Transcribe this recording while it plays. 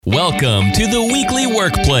Welcome to the Weekly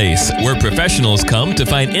Workplace, where professionals come to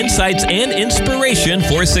find insights and inspiration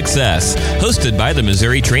for success. Hosted by the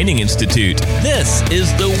Missouri Training Institute, this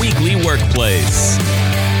is the Weekly Workplace.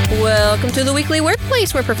 Welcome to the Weekly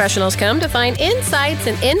Workplace, where professionals come to find insights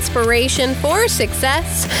and inspiration for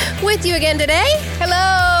success. With you again today,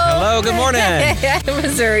 Hello, good morning.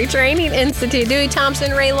 Missouri Training Institute, Dewey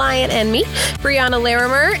Thompson, Ray Lyon, and me, Brianna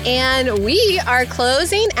Larimer. And we are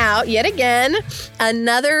closing out yet again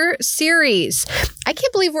another series. I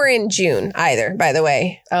can't believe we're in June either, by the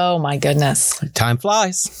way. Oh my goodness. Time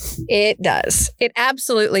flies. It does. It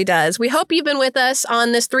absolutely does. We hope you've been with us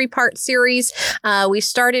on this 3-part series. We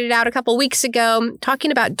started it out a couple weeks ago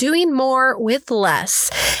talking about doing more with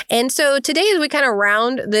less. And so today, as we kind of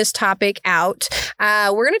round this topic out,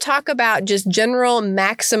 we're going to talk about just general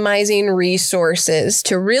maximizing resources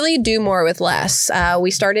to really do more with less.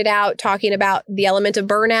 We started out talking about the element of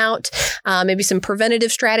burnout, maybe some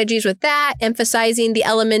preventative strategies with that, emphasizing the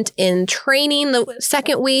element in training the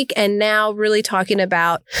second week, and now really talking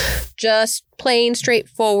about just plain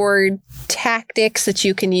straightforward tactics that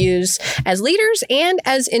you can use as leaders and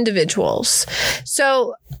as individuals.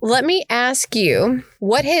 So let me ask you,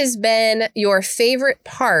 what has been your favorite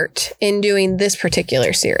part in doing this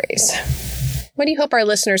particular series? What do you hope our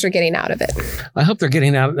listeners are getting out of it? I hope they're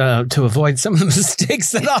getting out to avoid some of the mistakes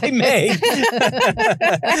that I made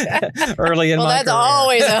early in my career. Well, that's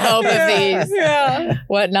always a hope of these. Yeah.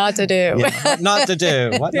 What not to do. Yeah, what not to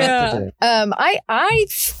do. What not to do. I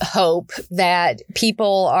hope that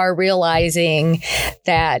people are realizing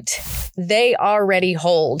that they already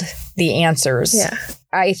hold the answers. Yeah.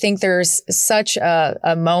 I think there's such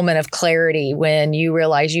a moment of clarity when you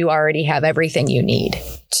realize you already have everything you need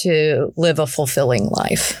to live a fulfilling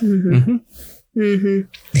life. Mm-hmm.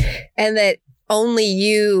 Mm-hmm. And that only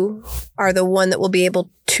you are the one that will be able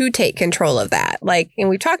to take control of that. And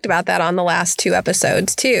we've talked about that on the last 2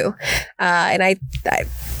 episodes too. And I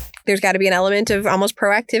there's got to be an element of almost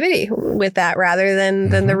proactivity with that rather than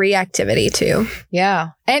the reactivity too. Yeah.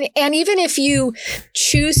 And even if you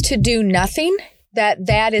choose to do nothing,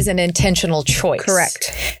 that is an intentional choice.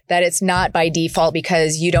 Correct. That it's not by default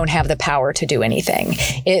because you don't have the power to do anything.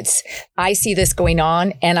 It's, I see this going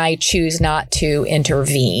on and I choose not to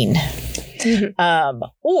intervene. Mm-hmm.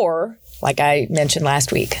 Or, like I mentioned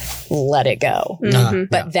last week, let it go. Mm-hmm.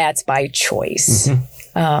 But that's by choice.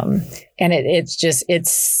 Mm-hmm. And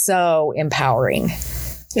it's so empowering.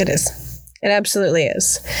 It is. It absolutely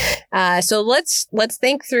is. So let's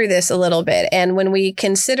think through this a little bit. And when we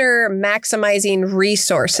consider maximizing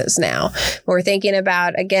resources now, we're thinking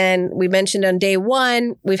about, again, we mentioned on day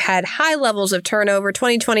 1, we've had high levels of turnover.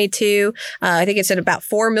 2022, I think it's at about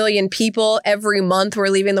 4 million people every month were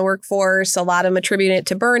leaving the workforce. A lot of them attributing it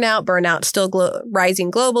to burnout. Burnout still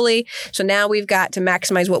rising globally. So now we've got to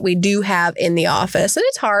maximize what we do have in the office. And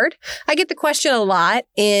it's hard. I get the question a lot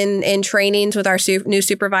in trainings with our new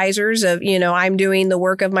supervisors of, I'm doing the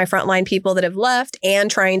work of my frontline people that have left and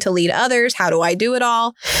trying to lead others. How do I do it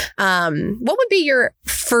all? What would be your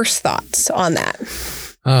first thoughts on that?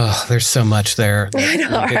 Oh, there's so much there that I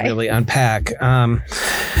know, we could really unpack.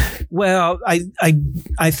 Well,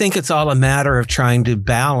 I think it's all a matter of trying to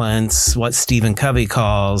balance what Stephen Covey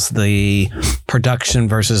calls the production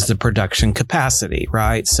versus the production capacity,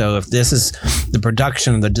 right? So if this is the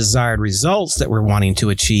production of the desired results that we're wanting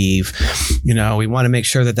to achieve, we want to make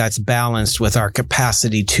sure that that's balanced with our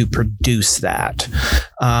capacity to produce that.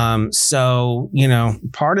 So,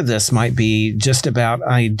 part of this might be just about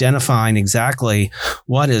identifying exactly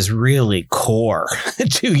what is really core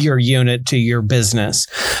to your unit, to your business.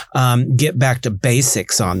 Get back to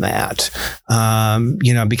basics on that,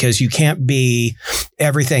 because you can't be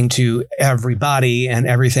everything to everybody and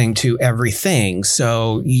everything to everything.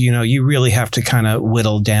 So, you really have to kind of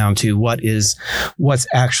whittle down to what's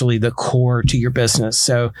actually the core to your business.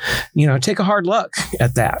 So, take a hard look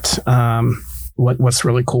at that. What's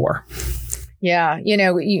really core. Yeah.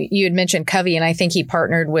 You had mentioned Covey, and I think he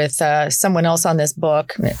partnered with someone else on this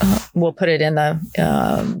book. We'll put it in the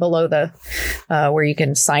below the where you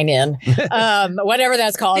can sign in, whatever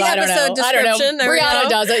that's called. The I don't know. Brianna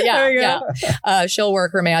does it. Yeah. She'll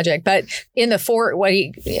work her magic. But in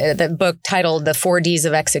the book titled "The 4 Ds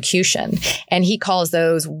of Execution," and he calls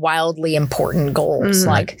those wildly important goals.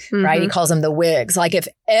 Mm-hmm. Right? He calls them the WIGs. Like if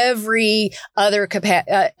every other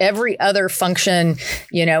function,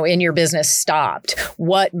 in your business stopped,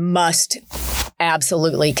 what must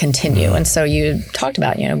absolutely continue. And so you talked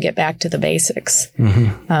about, get back to the basics,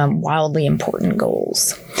 wildly important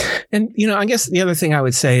goals. And, I guess the other thing I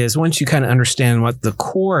would say is once you kind of understand what the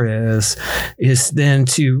core is then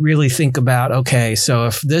to really think about, okay, so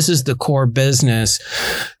if this is the core business,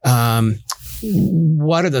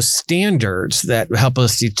 what are the standards that help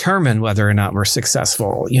us determine whether or not we're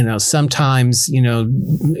successful? Sometimes,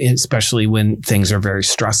 especially when things are very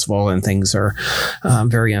stressful and things are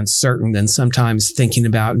very uncertain, then sometimes thinking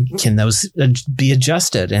about, can those be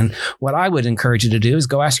adjusted? And what I would encourage you to do is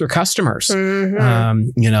go ask your customers, how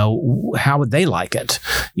would they like it?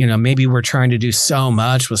 Maybe we're trying to do so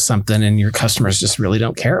much with something and your customers just really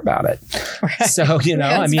don't care about it. Right. So,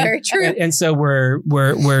 very true. And so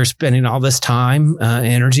we're spending all this time,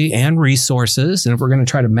 energy, and resources. And if we're going to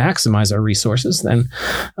try to maximize our resources, then,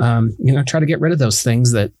 try to get rid of those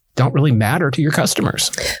things that don't really matter to your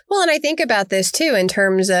customers. Well, and I think about this too in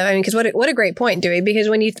terms of, because what a great point, Dewey, because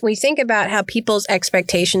when we think about how people's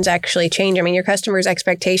expectations actually change, your customers'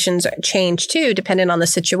 expectations change too, depending on the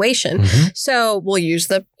situation. So we'll use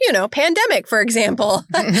the, pandemic, for example.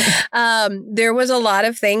 There was a lot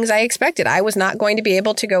of things I expected. I was not going to be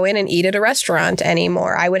able to go in and eat at a restaurant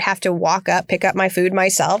anymore. I would have to walk up, pick up my food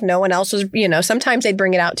myself. No one else was, sometimes they'd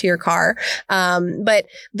bring it out to your car. But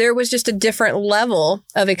there was just a different level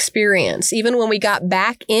of experience. Even when we got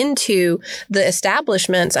back into the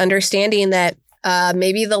establishments, understanding that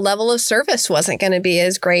maybe the level of service wasn't going to be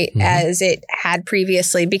as great as it had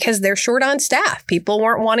previously because they're short on staff. People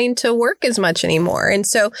weren't wanting to work as much anymore. And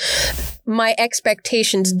so my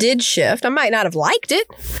expectations did shift. I might not have liked it,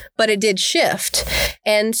 but it did shift.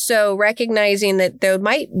 And so recognizing that there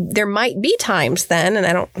might be times then,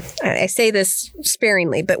 and I say this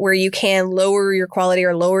sparingly, but where you can lower your quality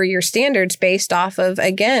or lower your standards based off of,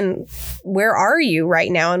 again, where are you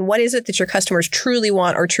right now? And what is it that your customers truly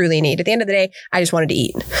want or truly need? At the end of the day, I just wanted to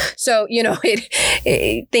eat. So,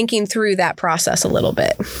 thinking through that process a little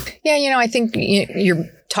bit. Yeah, I think you're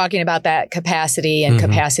talking about that capacity and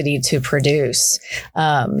capacity to produce.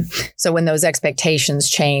 So when those expectations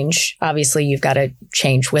change, obviously you've got to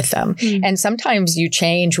change with them. And sometimes you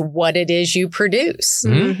change what it is you produce.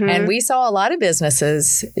 And we saw a lot of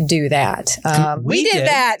businesses do that. We did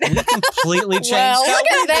that. We completely changed. Well, look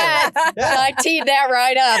at that. I teed that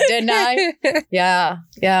right up, didn't I?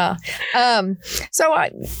 Yeah. So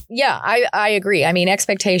I agree.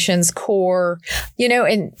 Expectations, core,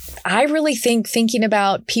 and I really thinking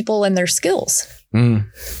about people and their skills.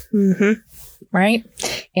 Right?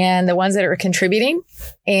 And the ones that are contributing.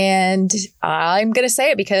 And I'm going to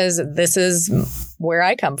say it because this is where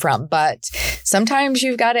I come from. But sometimes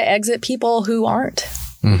you've got to exit people who aren't.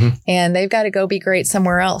 And they've got to go be great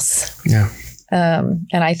somewhere else. Yeah. And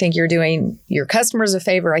I think you're doing your customers a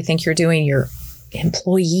favor. I think you're doing your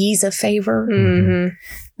employees a favor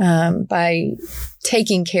by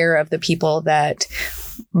taking care of the people that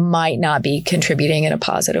might not be contributing in a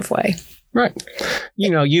positive way. Right.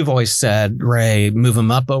 You've always said, Ray, move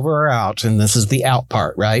them up, over, or out. And this is the out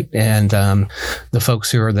part, right? And the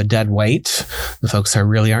folks who are the dead weight, the folks who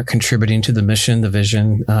really aren't contributing to the mission, the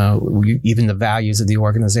vision, even the values of the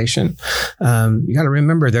organization. You got to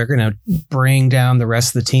remember they're going to bring down the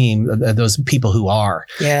rest of the team, those people who are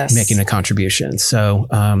making a contribution. So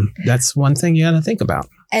that's one thing you got to think about.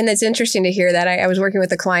 And it's interesting to hear that. I was working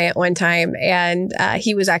with a client one time, and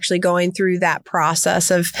he was actually going through that process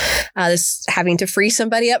of this having to free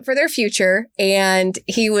somebody up for their future. And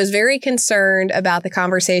he was very concerned about the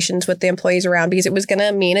conversations with the employees around because it was going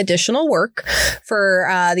to mean additional work for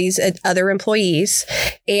these other employees.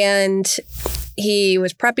 And he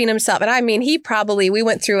was prepping himself. And we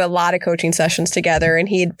went through a lot of coaching sessions together, and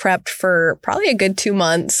he had prepped for probably a good 2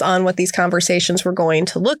 months on what these conversations were going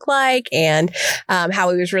to look like and how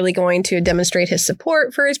he was really going to demonstrate his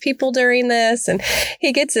support for his people during this. And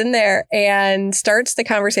he gets in there and starts the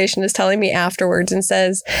conversation, is telling me afterwards and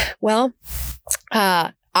says, well,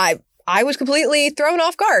 I was completely thrown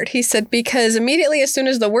off guard. He said, because immediately as soon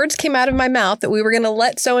as the words came out of my mouth that we were going to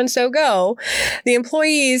let so-and-so go, the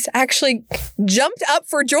employees actually jumped up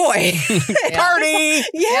for joy. Party!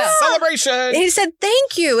 Yeah. Celebration! And he said,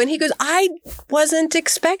 thank you. And he goes, I wasn't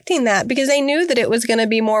expecting that because they knew that it was going to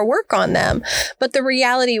be more work on them. But the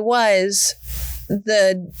reality was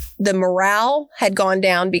the morale had gone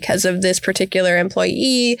down because of this particular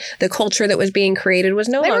employee. The culture that was being created was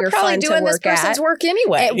no longer fun to work at. They were probably doing this person's work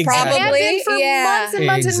anyway. It probably had been for months and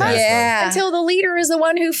months and months until the leader is the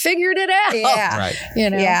one who figured it out. Yeah. Right.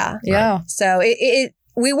 Yeah. Yeah. So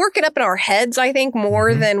we work it up in our heads, I think,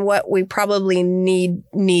 more than what we probably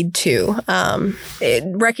need to.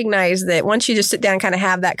 Recognize that once you just sit down and kind of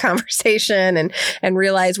have that conversation and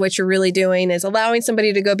realize what you're really doing is allowing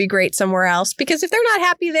somebody to go be great somewhere else. Because if they're not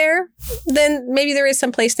happy there, then maybe there is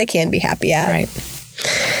some place they can be happy at. Right.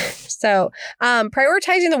 So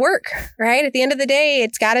prioritizing the work, right? At the end of the day,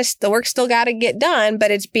 the work's still got to get done,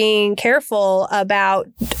 but it's being careful about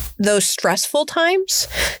those stressful times.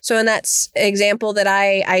 So in that example that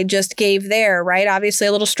I just gave there, right? Obviously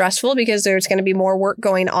a little stressful because there's going to be more work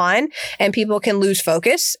going on and people can lose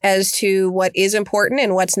focus as to what is important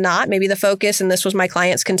and what's not. Maybe the focus, and this was my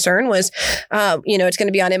client's concern, was, it's going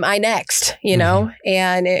to be on, am I next, and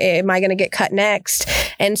am I going to get cut next?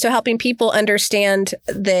 And so helping people understand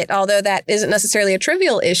that although that isn't necessarily a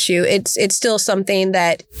trivial issue, it's still something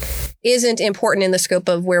that isn't important in the scope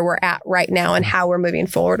of where we're at right now and how we're moving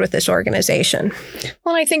forward with this organization.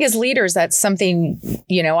 Well, I think as leaders, that's something,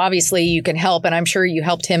 obviously you can help. And I'm sure you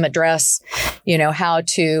helped him address, how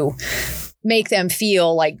to make them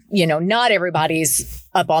feel like, not everybody's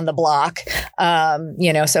up on the block.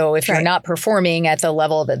 So if you're not performing at the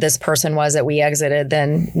level that this person was that we exited,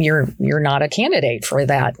 then you're not a candidate for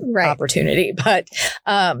that opportunity. But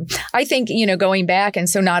I think, going back, and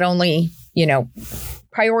so not only,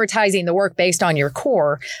 prioritizing the work based on your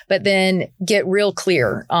core, but then get real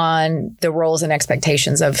clear on the roles and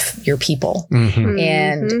expectations of your people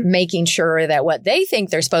and making sure that what they think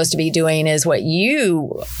they're supposed to be doing is what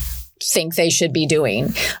you think they should be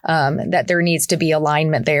doing, that there needs to be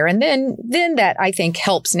alignment there. And then that, I think,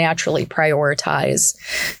 helps naturally prioritize,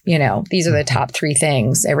 these are the top 3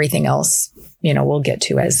 things. Everything else, we'll get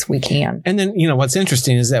to as we can. And then, what's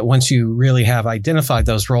interesting is that once you really have identified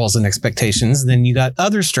those roles and expectations, then you got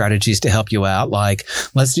other strategies to help you out, like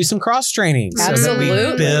let's do some cross training. Absolutely.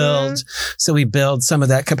 So we build some of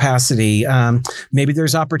that capacity. Maybe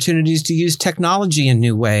there's opportunities to use technology in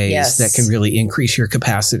new ways that can really increase your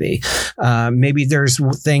capacity. Maybe there's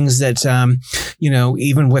things that,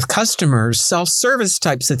 even with customers, self-service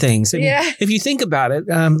types of things. If you think about it,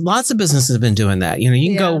 lots of businesses have been doing that. You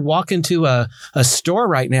can go walk into a store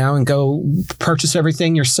right now and go purchase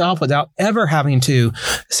everything yourself without ever having to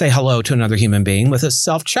say hello to another human being with a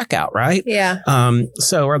self-checkout, right? Yeah.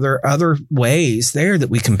 So are there other ways there that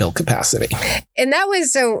we can build capacity? And that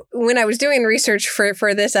was, so when I was doing research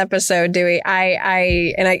for this episode, Dewey,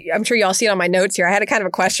 I'm sure y'all see it on my notes here, I had a kind of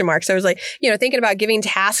a question mark. So I was like, thinking about giving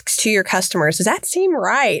tasks to your customers. Does that seem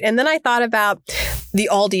right? And then I thought about the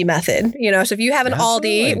Aldi method. So if you have an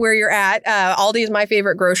Aldi where you're at, Aldi is my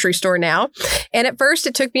favorite grocery store now. And at first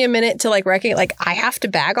it took me a minute to recognize, I have to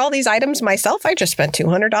bag all these items myself. I just spent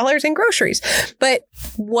 $200 in groceries. But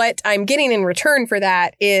what I'm getting in return for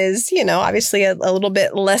that is, obviously a little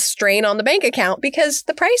bit less strain on the bank account because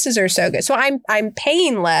the prices are so good. So I'm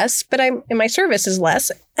paying less, but and my service is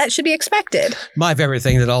less. That should be expected. My favorite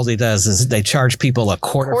thing that Aldi does is they charge people a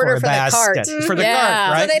quarter for a basket. For the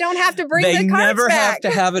cart, right? So they don't have to bring the carts back. They never have to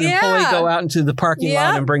have an employee go out into the parking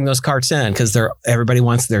lot and bring those carts in because everybody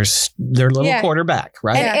wants their little quarter back,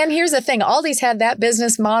 right? And here's the thing. Aldi's had that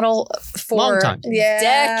business model for long time.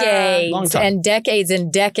 Decades. Long time. And decades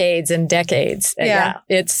and decades and decades.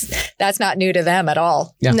 That's not new to them at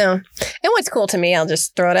all. Yeah. No. And what's cool to me, I'll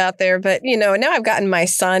just throw it out there, but now I've gotten my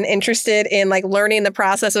son interested in learning the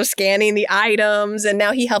process of scanning the items, and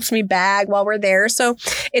now he helps me bag while we're there. So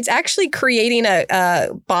it's actually creating a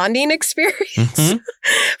bonding experience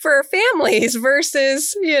for families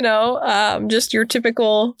versus, just your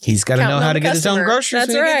typical. He's got to know how to get his own groceries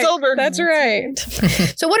when he gets older. That's right.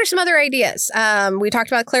 So what are some other ideas? We talked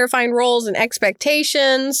about clarifying roles and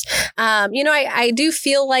expectations. I do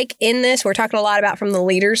feel like in this, we're talking a lot about from the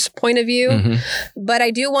leader's point of view, but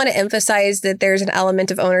I do want to emphasize that there's an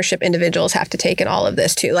element of ownership individuals have to take in all of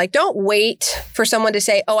this too. Don't wait for someone to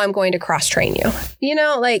say, oh, I'm going to cross-train you.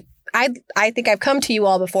 I think I've come to you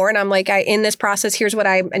all before and I'm like, in this process, here's what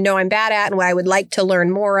I know I'm bad at and what I would like to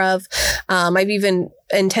learn more of. I've even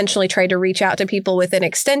intentionally tried to reach out to people within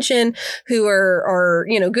Extension who are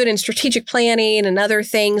good in strategic planning and other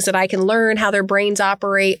things that I can learn how their brains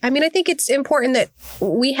operate. I mean, I think it's important that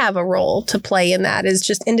we have a role to play in that as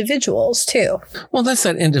just individuals too. Well, that's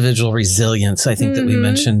that individual resilience, I think, that we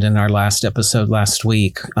mentioned in our last episode last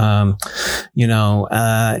week.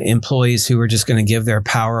 Employees who are just going to give their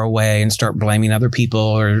power away and start blaming other people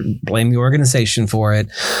or blame the organization for it,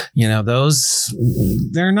 those,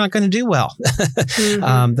 they're not going to do well.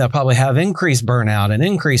 They'll probably have increased burnout and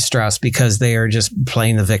increased stress because they are just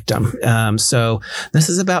playing the victim. So this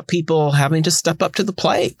is about people having to step up to the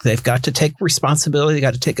plate. They've got to take responsibility. They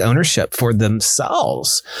got to take ownership for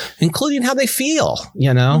themselves, including how they feel,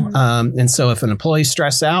 And so if an employee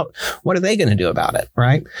stress out, what are they going to do about it?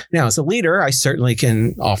 Right now, as a leader, I certainly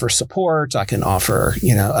can offer support. I can offer,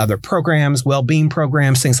 other programs, well-being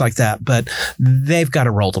programs, things like that. But they've got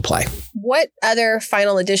a role to play. What other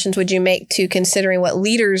final additions would you make to considering what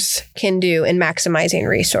leaders can do in maximizing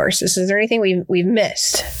resources? Is there anything we've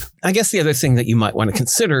missed? I guess the other thing that you might want to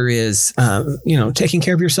consider is, taking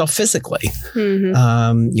care of yourself physically.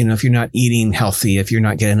 If you're not eating healthy, if you're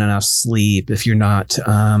not getting enough sleep, if you're not,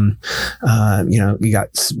 you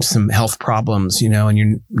got some health problems,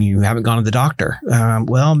 and you haven't gone to the doctor.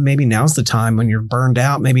 Well, maybe now's the time when you're burned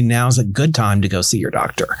out. Maybe now's a good time to go see your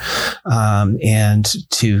doctor, and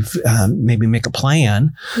to maybe make a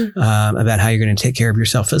plan about how you're going to take care of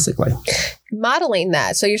yourself physically. Modeling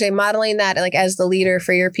that. So you're saying modeling that like as the leader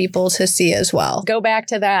for your people to see as well. Go back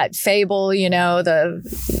to that fable,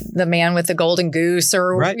 the man with the golden goose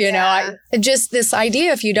or, right. Just this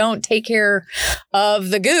idea, if you don't take care of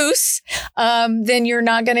the goose, then you're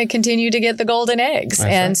not going to continue to get the golden eggs.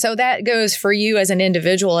 That's and right. so that goes for you as an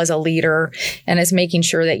individual, as a leader, and as making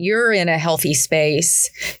sure that you're in a healthy space,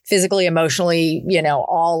 physically, emotionally,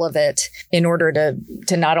 all of it, in order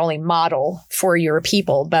to not only model for your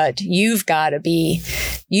people, but you've got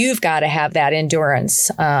to have that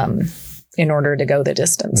endurance in order to go the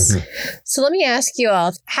distance. So let me ask you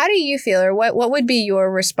all, how do you feel, or what would be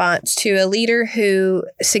your response to a leader who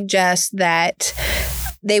suggests that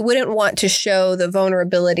they wouldn't want to show the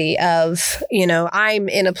vulnerability of, I'm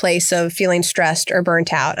in a place of feeling stressed or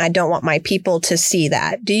burnt out. I don't want my people to see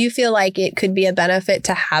that. Do you feel like it could be a benefit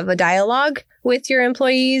to have a dialogue with your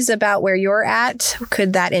employees about where you're at?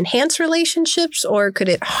 Could that enhance relationships, or could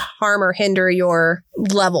it harm or hinder your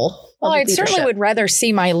level? Well, I certainly would rather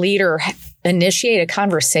see my leader initiate a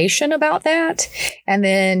conversation about that, and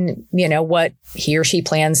then, what he or she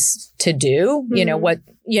plans to do,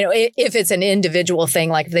 if it's an individual thing,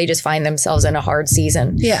 like if they just find themselves in a hard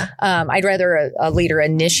season. Yeah. I'd rather a leader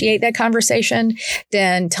initiate that conversation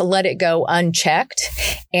than to let it go unchecked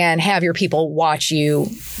and have your people watch you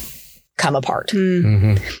come apart,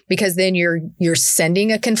 because then you're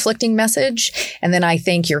sending a conflicting message, and then I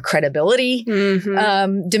think your credibility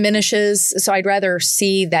diminishes. So I'd rather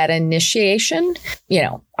see that initiation.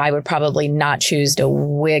 I would probably not choose to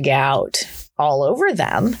wig out all over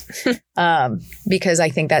them, because I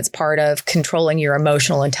think that's part of controlling your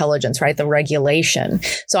emotional intelligence, right? The regulation.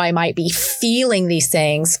 So I might be feeling these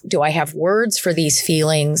things. Do I have words for these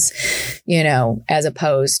feelings? As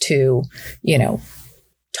opposed to,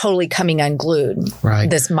 totally coming unglued. Right.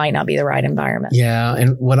 This might not be the right environment. Yeah.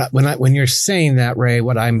 And when you're saying that, Ray,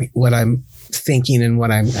 what I'm thinking and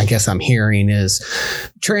what I guess I'm hearing is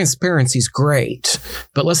transparency is great,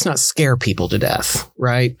 but let's not scare people to death,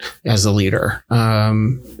 right? As a leader.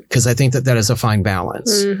 Because I think that is a fine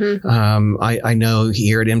balance. I know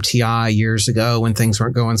here at MTI years ago when things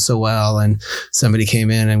weren't going so well and somebody came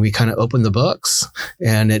in and we kind of opened the books,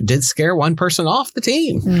 and it did scare one person off the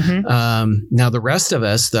team. Now the rest of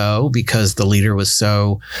us, though, because the leader was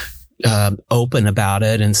so open about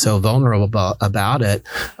it and so vulnerable about it,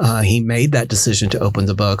 he made that decision to open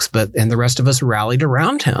the books. And the rest of us rallied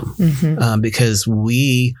around him because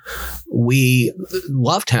we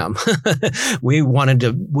loved him. we wanted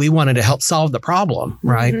to help solve the problem,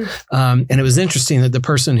 right? And it was interesting that the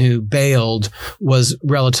person who bailed was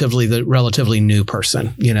the relatively new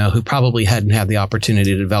person, who probably hadn't had the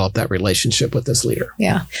opportunity to develop that relationship with this leader.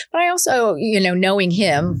 Yeah, but I also, knowing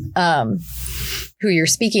him, who you're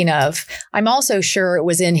speaking of, I'm also sure it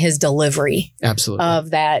was in his delivery Absolutely.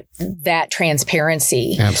 Of that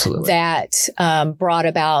transparency. Absolutely. That brought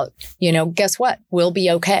about, guess what? We'll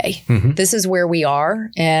be okay. This is where we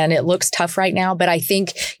are, and it looks tough right now. But I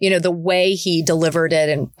think, the way he delivered it,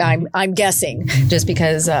 and I'm guessing just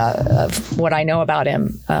because of what I know about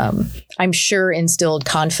him, I'm sure instilled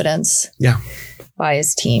confidence. Yeah. By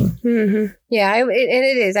his team. Yeah, and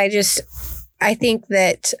it is. I think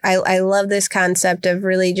that I love this concept of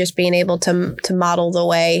really just being able to model the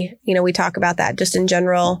way, we talk about that just in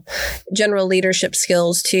general leadership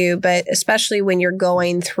skills too, but especially when you're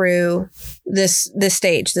going through this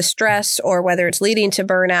stage, the stress, or whether it's leading to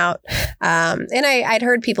burnout. And I'd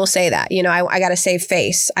heard people say that, I got to save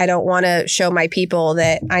face. I don't want to show my people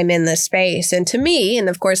that I'm in this space. And to me, and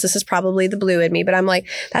of course, this is probably the blue in me, but I'm like,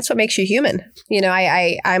 that's what makes you human.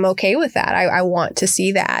 I'm okay with that. I want to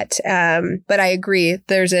see that. But I agree,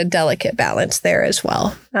 there's a delicate balance there as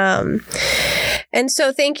well. And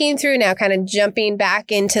so thinking through now, kind of jumping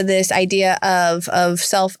back into this idea of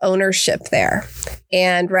self-ownership there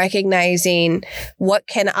and recognizing what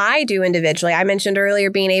can I do individually. I mentioned earlier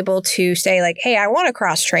being able to say like, hey, I want to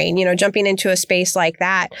cross train, jumping into a space like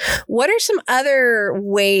that. What are some other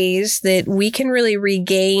ways that we can really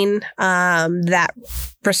regain that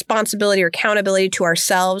responsibility or accountability to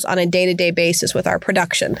ourselves on a day-to-day basis with our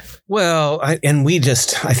production? Well, I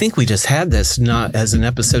think we just had this not as an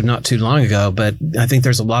episode not too long ago, but I think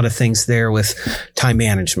there's a lot of things there with time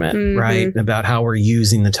management, right? About how we're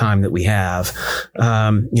using the time that we have.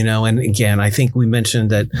 And again, I think we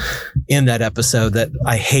mentioned that in that episode that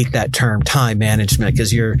I hate that term time management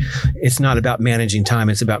because it's not about managing time.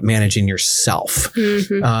 It's about managing yourself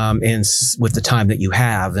and with the time that you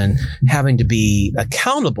have and having to be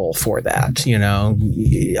accountable for that,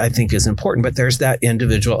 I think is important, but there's that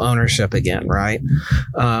individual ownership again, right?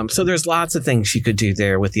 So there's lots of things you could do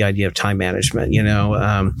there with the idea of time management.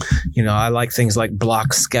 I like things like block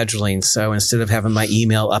scheduling. So instead of having my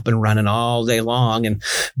email up and running all day long and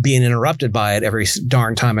being interrupted by it every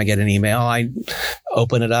darn time I get an email, I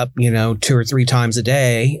open it up, 2 or 3 times a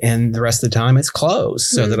day, and the rest of the time it's closed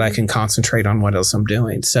so that I can concentrate on what else I'm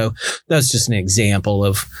doing. So that's just an example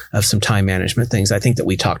of some time management things I think that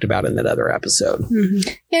we talked about in that other episode.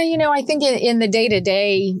 Yeah, I think in the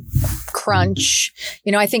day-to-day crunch,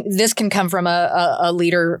 I think this can come from a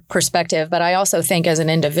leader perspective, but I also think as an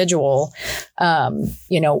individual,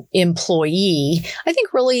 employee, I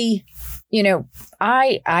think really,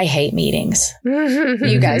 I hate meetings.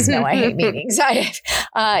 You guys know I hate meetings.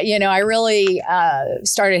 I really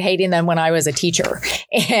started hating them when I was a teacher,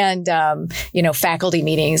 and faculty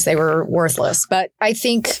meetings, they were worthless. But I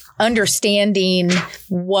think understanding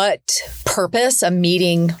what purpose a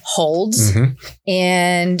meeting holds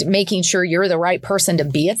and making sure you're the right person to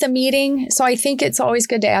be at the meeting. So I think it's always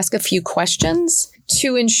good to ask a few questions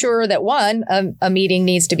to ensure that one, a meeting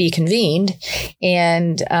needs to be convened,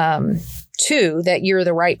 and 2, that you're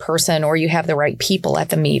the right person or you have the right people at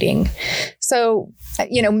the meeting. So,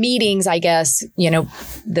 meetings, I guess,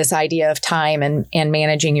 this idea of time and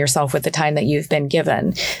managing yourself with the time that you've been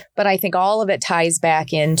given. But I think all of it ties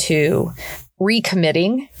back into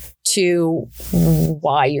recommitting to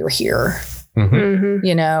why you're here.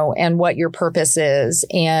 And what your purpose is,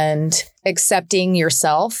 and accepting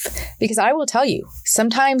yourself, because I will tell you,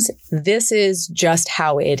 sometimes this is just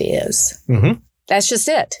how it is. That's just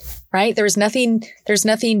it, right? There's nothing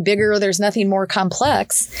bigger. There's nothing more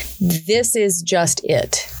complex. This is just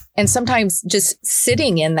it. And sometimes just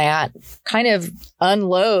sitting in that kind of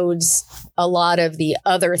unloads a lot of the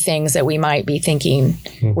other things that we might be thinking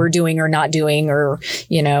we're doing or not doing, or,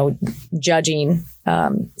 judging.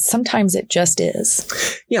 Sometimes it just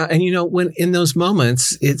is. Yeah. And, when in those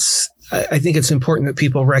moments, I think it's important that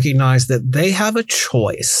people recognize that they have a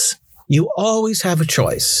choice. You always have a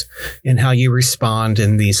choice in how you respond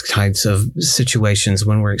in these kinds of situations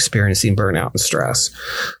when we're experiencing burnout and stress.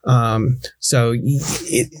 So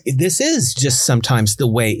this is just sometimes the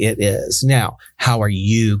way it is. Now, how are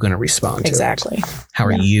you going to respond to it? Exactly. How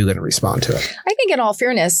are you going to respond to it? I think in all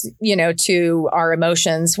fairness, to our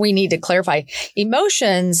emotions, we need to clarify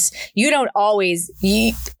emotions.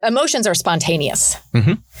 Emotions are spontaneous,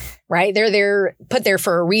 right? They're put there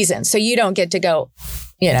for a reason. So you don't get to go,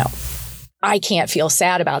 I can't feel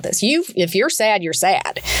sad about this. If you're sad, you're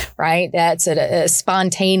sad, right? That's a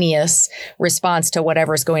spontaneous response to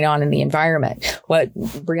whatever's going on in the environment. What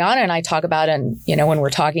Brianna and I talk about, and when we're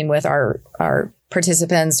talking with our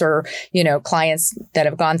participants or clients that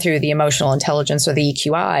have gone through the emotional intelligence or the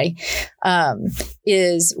EQI,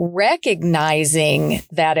 is recognizing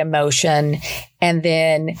that emotion, and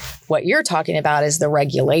then what you're talking about is the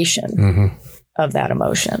regulation of that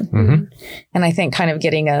emotion. And I think kind of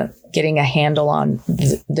getting a handle on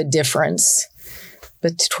the difference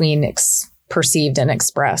between perceived and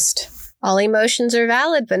expressed. All emotions are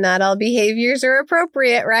valid, but not all behaviors are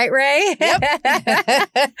appropriate, right, Ray? Yep.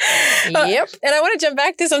 Yep. And I want to jump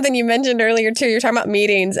back to something you mentioned earlier, too. You're talking about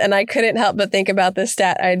meetings, and I couldn't help but think about this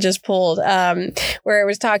stat I just pulled, where it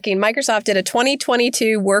was talking, Microsoft did a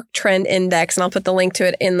 2022 work trend index, and I'll put the link to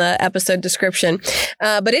it in the episode description.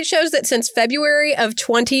 But it shows that since February of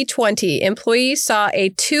 2020, employees saw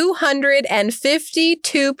a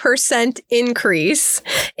 252% increase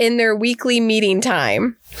in their weekly meeting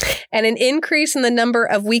time. and an increase in the number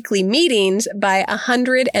of weekly meetings by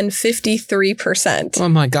 153%. Oh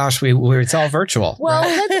my gosh, it's all virtual. Well,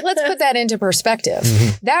 let's put that into perspective.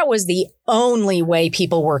 That was the only way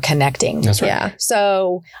people were connecting. That's right. Yeah.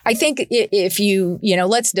 So I think if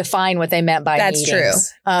let's define what they meant by That's meetings. true.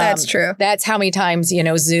 That's true. That's how many times,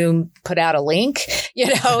 Zoom put out a link,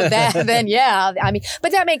 then yeah, I mean,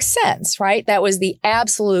 but that makes sense, right? That was the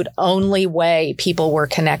absolute only way people were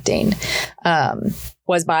connecting,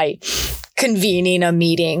 was by convening a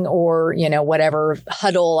meeting or, whatever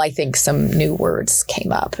huddle. I think some new words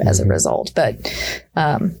came up as a result, but,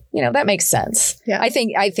 that makes sense. Yeah. I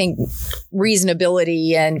think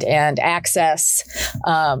reasonability and access,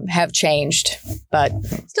 have changed, but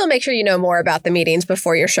Still make sure you know more about the meetings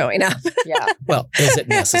before you're showing up. yeah. Well, is it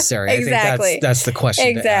necessary? Exactly. I think that's the question.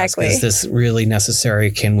 Exactly. To ask. Is this really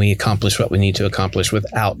necessary? Can we accomplish what we need to accomplish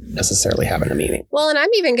without necessarily having a meeting? Well, and I'm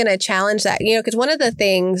even going to challenge that, because one of the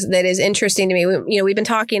things that is interesting to me, we've been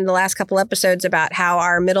talking the last couple episodes about how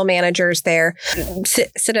our middle managers there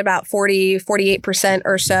sit about 48%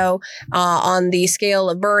 or so on the scale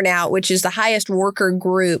of burnout, which is the highest worker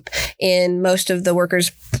group in most of the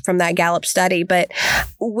workers from that Gallup study. But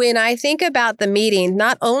when I think about the meeting,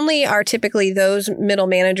 not only are typically those middle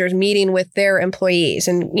managers meeting with their employees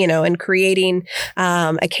and creating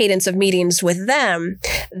a cadence of meetings with them,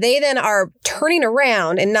 they then are turning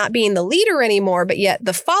around and not being the leader anymore, but yet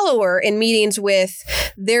the follower in meetings with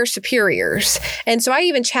their superiors. And so I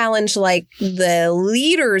even challenge the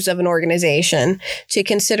leaders of an organization to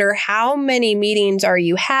consider how many meetings are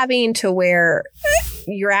you having to where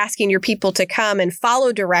you're asking your people to come and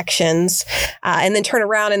follow directions and then turn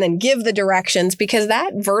around and then give the directions, because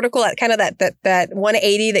that vertical, that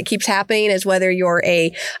 180 that keeps happening is whether you're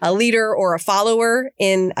a leader or a follower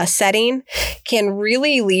in a setting can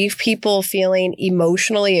really leave people feeling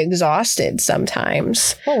emotionally exhausted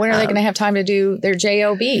sometimes. Well, when are they going to have time to do their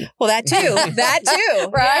JOB? Well, that too.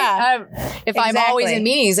 Right? Yeah. If I'm always in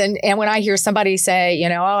meetings and when I hear somebody say,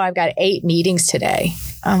 I've got 8 meetings today,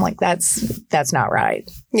 I'm like, that's not right.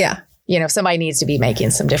 Yeah. Somebody needs to be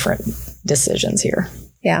making some different decisions here.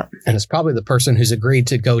 Yeah. And it's probably the person who's agreed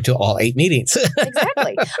to go to all 8 meetings. Exactly. I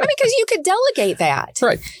mean, because you could delegate that.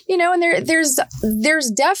 Right. And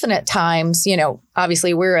there's definite times,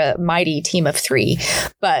 obviously we're a mighty team of 3,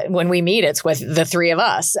 but when we meet, it's with the 3 of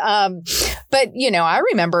us. But, I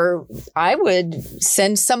remember I would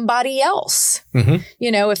send somebody else. Mm-hmm.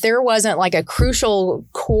 If there wasn't like a crucial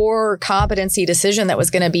core competency decision that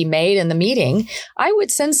was going to be made in the meeting, I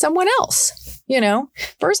would send someone else.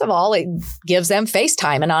 First of all, it gives them face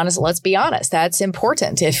time. And let's be honest, that's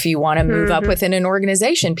important. If you want to move up within an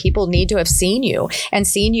organization, people need to have seen you and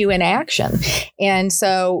seen you in action. And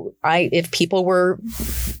so if people were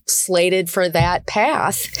slated for that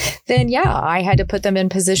path, then yeah, I had to put them in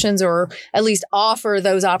positions or at least offer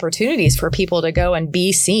those opportunities for people to go and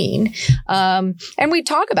be seen. And we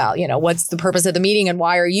talk about, what's the purpose of the meeting and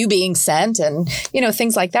why are you being sent and,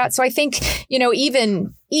 things like that. So I think,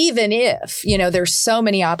 even if, there's so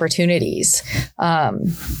many opportunities,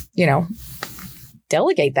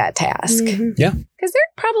 delegate that task. Mm-hmm. Yeah. Because there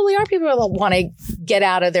probably are people that want to get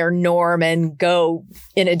out of their norm and go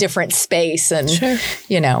in a different space and,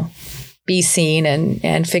 be seen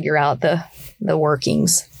and figure out the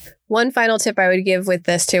workings. One final tip I would give with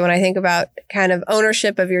this too, when I think about kind of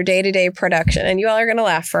ownership of your day-to-day production, and you all are going to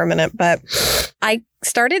laugh for a minute, but I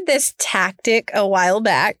started this tactic a while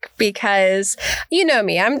back because you know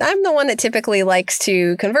me, I'm the one that typically likes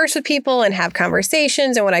to converse with people and have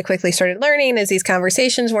conversations. And what I quickly started learning is these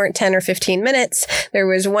conversations weren't 10 or 15 minutes. There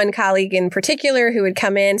was one colleague in particular who would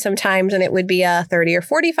come in sometimes and it would be a 30 or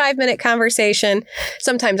 45 minute conversation.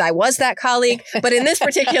 Sometimes I was that colleague, but in this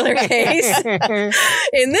particular case, I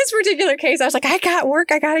was like, I got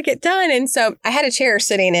work, I got to get done. And so I had a chair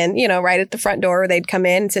sitting in, right at the front door where they'd come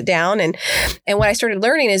in and sit down. And what I started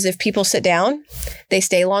learning is if people sit down, they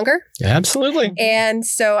stay longer. Absolutely. And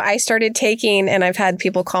so I started taking, and I've had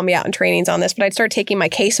people call me out in trainings on this, but I'd start taking my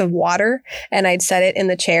case of water and I'd set it in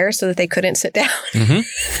the chair so that they couldn't sit down.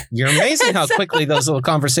 Mm-hmm. You're amazing how quickly those little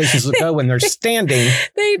conversations will go when they're standing.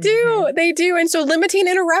 They do. And so limiting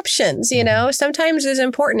interruptions, sometimes is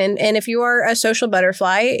important. And if you are a social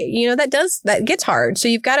butterfly, that gets hard. So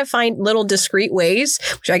you've got to find little discreet ways,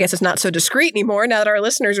 which I guess is not so discreet anymore now that our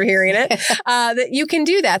listeners are hearing it, that you can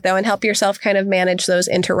do that though and help yourself kind of manage those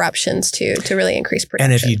interruptions to really increase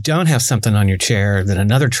production. And if you don't have something on your chair, then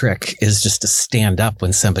another trick is just to stand up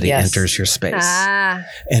when somebody enters your space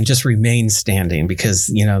and just remain standing, because,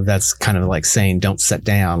 you know, that's kind of like saying, don't sit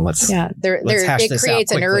down. Let's hash it this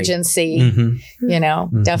creates out an quickly. urgency, you know,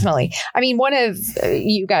 definitely. I mean, one of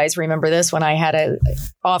you guys remember this when I had a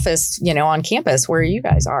office, you know, on campus where you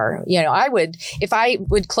guys are, you know, if I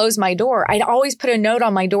would close my door, I'd always put a note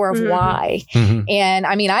on my door of why. And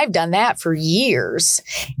I mean, I've done that for years.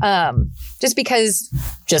 Just because,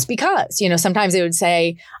 you know, sometimes it would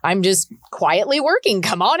say, I'm just quietly working,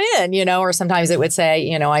 come on in, you know, or sometimes it would say,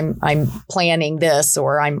 you know, I'm planning this,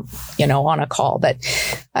 or I'm, you know, on a call. But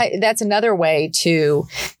that's another way to,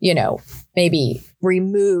 you know, maybe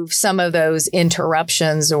remove some of those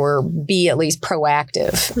interruptions or be at least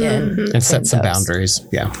proactive and set some boundaries.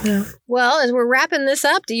 Yeah. Well, as we're wrapping this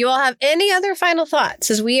up, do you all have any other final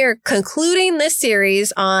thoughts as we are concluding this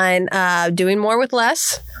series on doing more with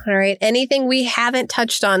less? All right. Anything we haven't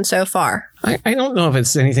touched on so far? I don't know if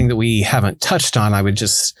it's anything that we haven't touched on. I would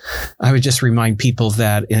just remind people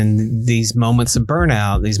that in these moments of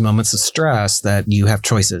burnout, these moments of stress, that you have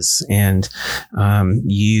choices, and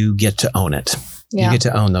you get to own it. Yeah. You get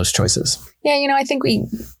to own those choices. Yeah, you know, I think we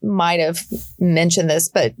might have mentioned this,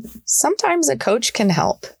 but sometimes a coach can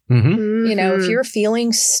help. You know, if you're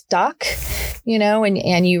feeling stuck, you know,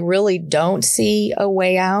 and you really don't see a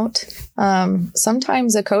way out,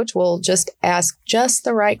 sometimes a coach will just ask just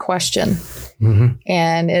the right question,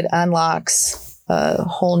 and it unlocks a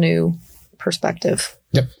whole new perspective.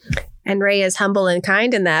 Yep. And Ray is humble and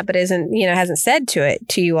kind in that, but hasn't said to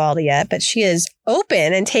you all yet, but she is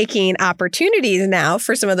open and taking opportunities now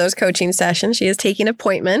for some of those coaching sessions. She is taking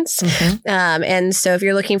appointments. And so if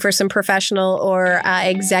you're looking for some professional or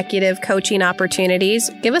executive coaching opportunities,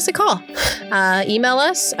 give us a call. Email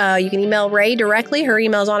us. You can email Ray directly. Her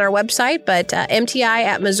email is on our website, but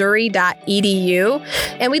mti@missouri.edu.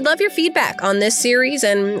 And we'd love your feedback on this series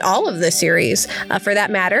and all of the series for that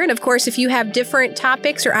matter. And of course, if you have different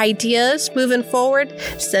topics or ideas moving forward,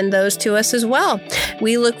 send those to us as well.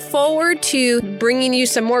 We look forward to bringing you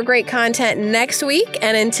some more great content next week.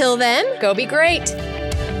 And until then, go be great.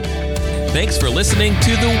 Thanks for listening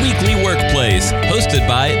to The Weekly Workplace, hosted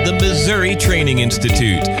by the Missouri Training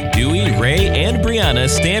Institute. Dewey, Ray, and Brianna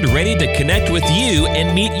stand ready to connect with you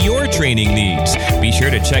and meet your training needs. Be sure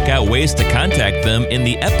to check out ways to contact them in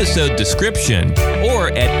the episode description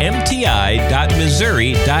or at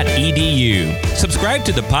mti.missouri.edu. Subscribe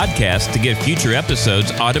to the podcast to get future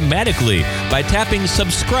episodes automatically by tapping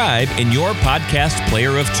subscribe in your podcast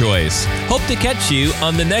player of choice. Hope to catch you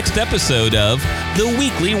on the next episode of The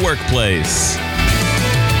Weekly Workplace.